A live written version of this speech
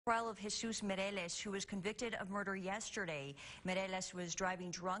Trial of Jesus Mireles, who was convicted of murder yesterday. Mireles was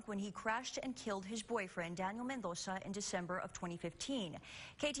driving drunk when he crashed and killed his boyfriend, Daniel Mendoza, in December of 2015.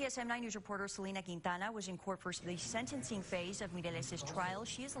 KTSM 9 News reporter Selena Quintana was in court for the sentencing phase of Mireles' trial.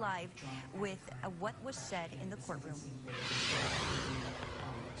 She is live with what was said in the courtroom.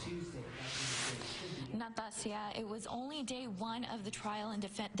 Natasha, it was only day one of the trial, and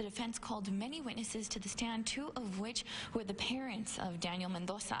the defense called many witnesses to the stand, two of which were the parents of Daniel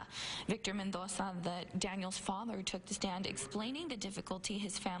Mendoza. Victor Mendoza, Daniel's father, took the stand explaining the difficulty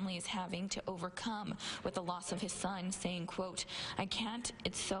his family is having to overcome with the loss of his son, saying, quote, "I can't,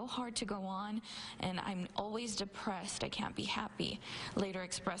 it's so hard to go on, and I'm always depressed, I can't be happy," later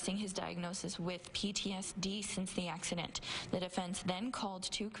expressing his diagnosis with PTSD since the accident. The defense then called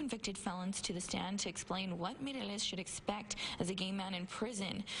two convicted felons to the stand to explain what Mireles should expect as a gay man in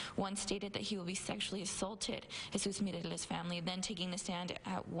prison. One stated that he will be sexually assaulted. Jesus Mireles' family then taking the stand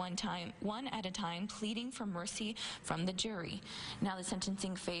at one at a time, pleading for mercy from the jury. Now the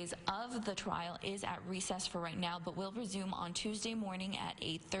sentencing phase of the trial is at recess for right now, but will resume on Tuesday morning at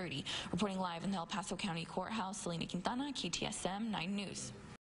 8:30. Reporting live in the El Paso County Courthouse, Selena Quintana, KTSM 9 News.